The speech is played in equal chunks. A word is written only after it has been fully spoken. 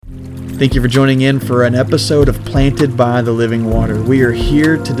Thank you for joining in for an episode of Planted by the Living Water. We are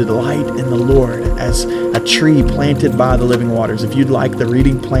here to delight in the Lord as a tree planted by the living waters. If you'd like the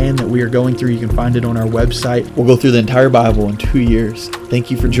reading plan that we are going through, you can find it on our website. We'll go through the entire Bible in 2 years. Thank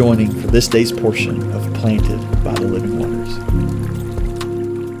you for joining for this day's portion of Planted by the Living Waters.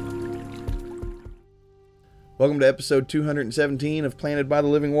 Welcome to episode 217 of Planted by the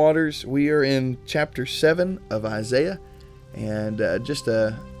Living Waters. We are in chapter 7 of Isaiah, and just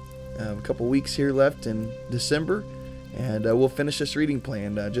a couple weeks here left in December, and we'll finish this reading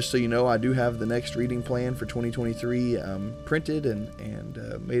plan. Just so you know, I do have the next reading plan for 2023 printed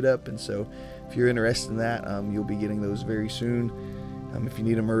and made up, and so if you're interested in that, you'll be getting those very soon. If you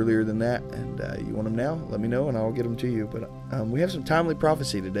need them earlier than that and you want them now, let me know and I'll get them to you. But we have some timely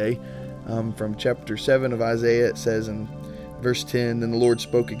prophecy today from chapter 7 of Isaiah. It says in Verse 10, Then the Lord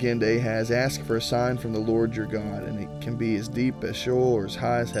spoke again to Ahaz, Ask for a sign from the Lord your God, and it can be as deep as Sheol or as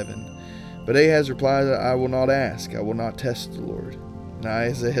high as heaven. But Ahaz replied, I will not ask, I will not test the Lord. And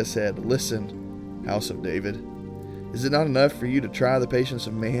Isaiah said, Listen, house of David, is it not enough for you to try the patience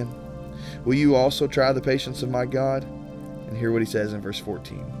of man? Will you also try the patience of my God? And hear what he says in verse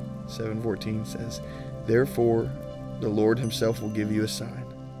 14. 7:14 says, Therefore the Lord himself will give you a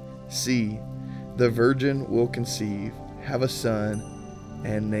sign. See, the virgin will conceive, have a son,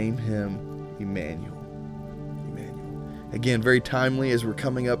 and name him Emmanuel. Again, very timely as we're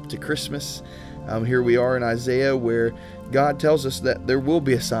coming up to Christmas. Here we are in Isaiah where God tells us that there will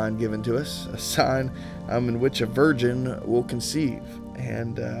be a sign given to us, a sign in which a virgin will conceive,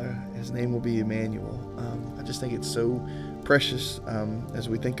 and his name will be Emmanuel. I just think it's so precious as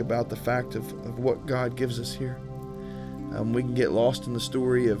we think about the fact of what God gives us here. We can get lost in the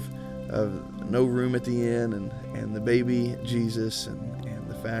story of no room at the inn and the baby Jesus and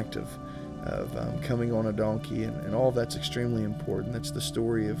the fact of coming on a donkey and all that's extremely important. That's the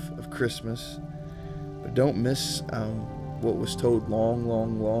story of Christmas. But don't miss what was told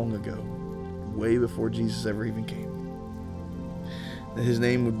long ago, way before Jesus ever even came, that his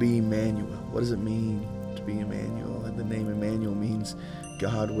name would be Emmanuel. What does it mean to be Emmanuel? And the name Emmanuel means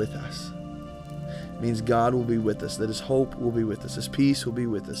God with us. Means God will be with us, that his hope will be with us, his peace will be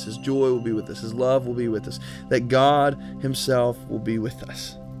with us, his joy will be with us, his love will be with us, that God himself will be with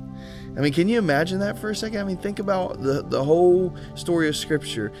us. I mean, can you imagine that for a second? I mean, think about the whole story of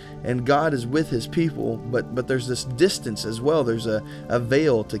Scripture, and God is with his people, but there's this distance as well. There's a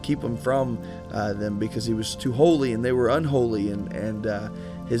veil to keep him from them because he was too holy and they were unholy, and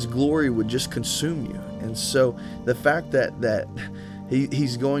his glory would just consume you. And so the fact that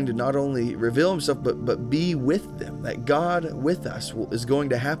He's going to not only reveal himself, but be with them, that God with us is going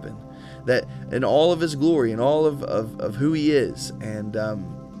to happen, that in all of his glory and all of who he is, and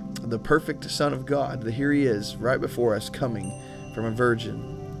the perfect Son of God, that here he is right before us, coming from a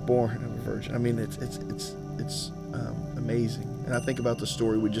virgin, born of a virgin. I mean, it's amazing. And I think about the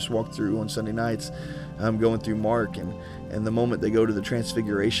story we just walked through on Sunday nights, going through Mark, and the moment they go to the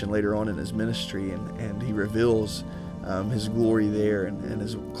Transfiguration later on in his ministry, and he reveals his glory there, and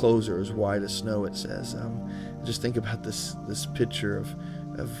his clothes are as white as snow, it says. Just think about this picture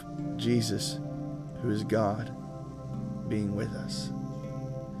of Jesus, who is God, being with us.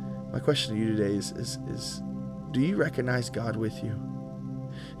 My question to you today is do you recognize God with you?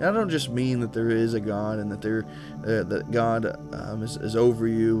 And I don't just mean that there is a God and that that God is over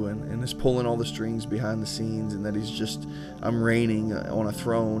you and is pulling all the strings behind the scenes, and that he's just reigning on a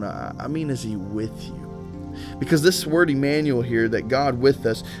throne. I mean, is he with you? Because this word Emmanuel here, that God with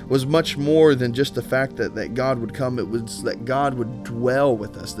us, was much more than just the fact that God would come. It was that God would dwell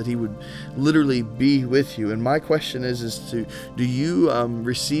with us, that he would literally be with you. And my question is do you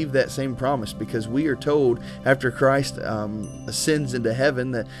receive that same promise? Because we are told after Christ ascends into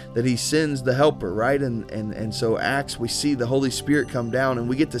heaven that he sends the helper, right? And so Acts, we see the Holy Spirit come down, and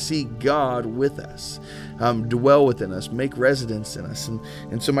we get to see God with us, dwell within us, make residence in us.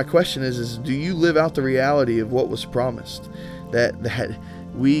 And so my question is do you live out the reality of what was promised, that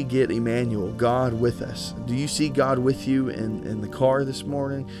we get Emmanuel, God with us? Do you see God with you in the car this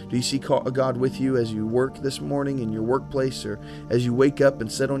morning? Do you see God with you as you work this morning in your workplace, or as you wake up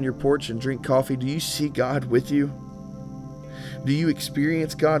and sit on your porch and drink coffee? Do you see God with you? Do you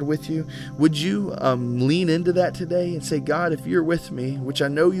experience God with you? Would you lean into that today and say, God, if you're with me, which I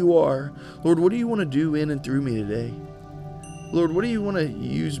know you are, Lord, what do you want to do in and through me today? Lord, what do you want to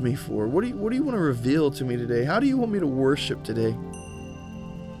use me for? What do you want to reveal to me today? How do you want me to worship today?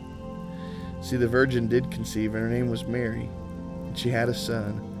 See, the virgin did conceive, and her name was Mary. And she had a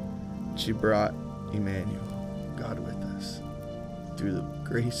son. She brought Emmanuel, God with us. Through the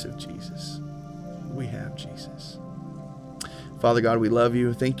grace of Jesus, we have Jesus. Father God, we love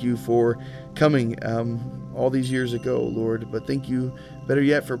you. Thank you for coming all these years ago, Lord, but thank you, better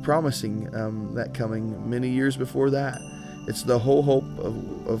yet, for promising that coming many years before that. It's the whole hope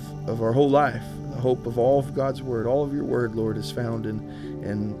of our whole life. The hope of all of God's word, all of your word, Lord, is found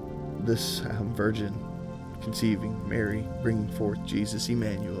in this virgin conceiving, Mary, bringing forth Jesus,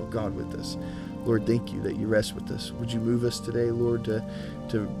 Emmanuel, God with us. Lord, thank you that you rest with us. Would you move us today, Lord, to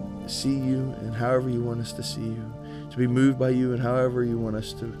see you and however you want us to see you, to be moved by you and however you want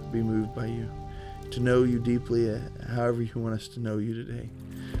us to be moved by you, to know you deeply however you want us to know you today.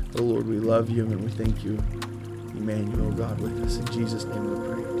 Oh, Lord, we love you and we thank you. Emmanuel, God with us. In Jesus' name we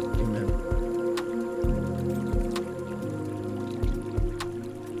pray. Amen.